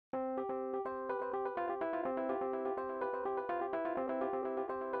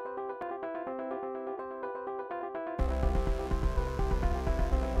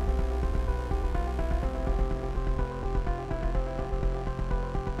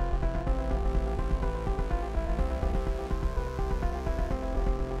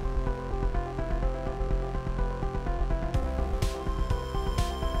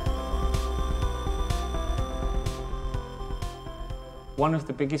one of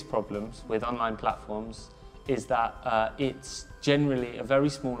the biggest problems with online platforms is that it's generally a very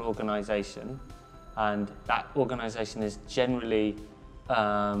small organisation, and that organisation is generally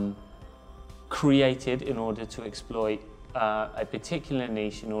created in order to exploit a particular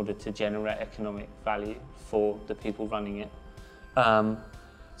niche in order to generate economic value for the people running it.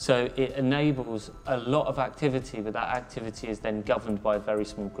 So it enables a lot of activity, but that activity is then governed by a very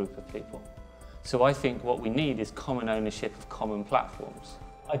small group of people. So I think what we need is common ownership of common platforms.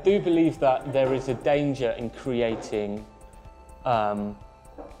 I do believe that there is a danger in creating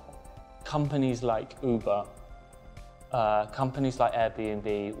companies like Uber, companies like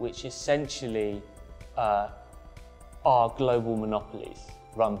Airbnb, which essentially are global monopolies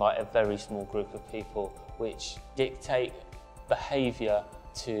run by a very small group of people, which dictate behaviour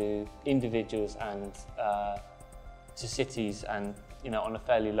to individuals and to cities, and on a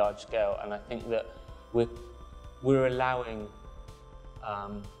fairly large scale. And I think that we're allowing,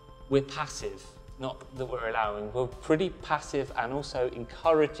 we're passive, not that we're allowing, we're pretty passive and also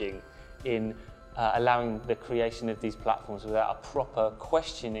encouraging in allowing the creation of these platforms without a proper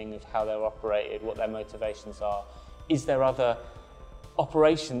questioning of how they're operated, what their motivations are. Is there other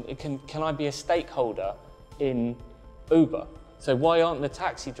operation? Can I be a stakeholder in Uber? So why aren't the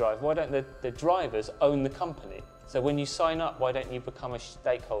taxi drivers, why don't the drivers own the company? So when you sign up, why don't you become a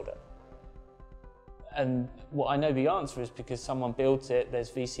stakeholder? And what I know the answer is because someone builds it, there's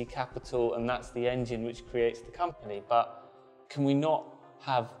VC capital, and that's the engine which creates the company. But can we not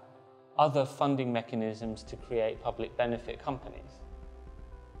have other funding mechanisms to create public benefit companies?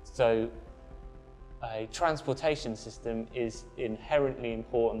 So a transportation system is inherently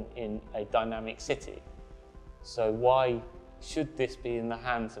important in a dynamic city. So why should this be in the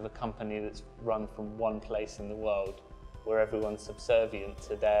hands of a company that's run from one place in the world where everyone's subservient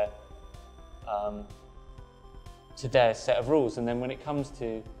to their set of rules? And then when it comes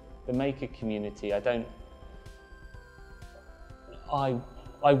to the maker community, I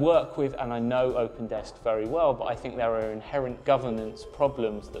work with and I know OpenDesk very well, but I think there are inherent governance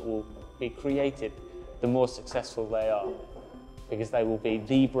problems that will be created the more successful they are, because they will be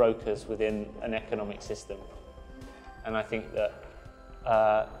the brokers within an economic system. And I think that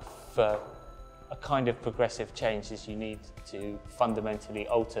for a kind of progressive change is you need to fundamentally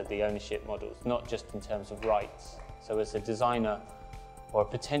alter the ownership models, not just in terms of rights. So as a designer or a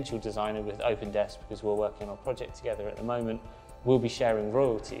potential designer with OpenDesk, because we're working on a project together at the moment, we'll be sharing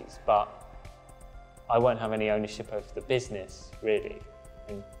royalties, but I won't have any ownership over the business, really.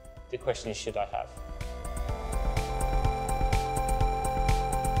 And the question is, should I have?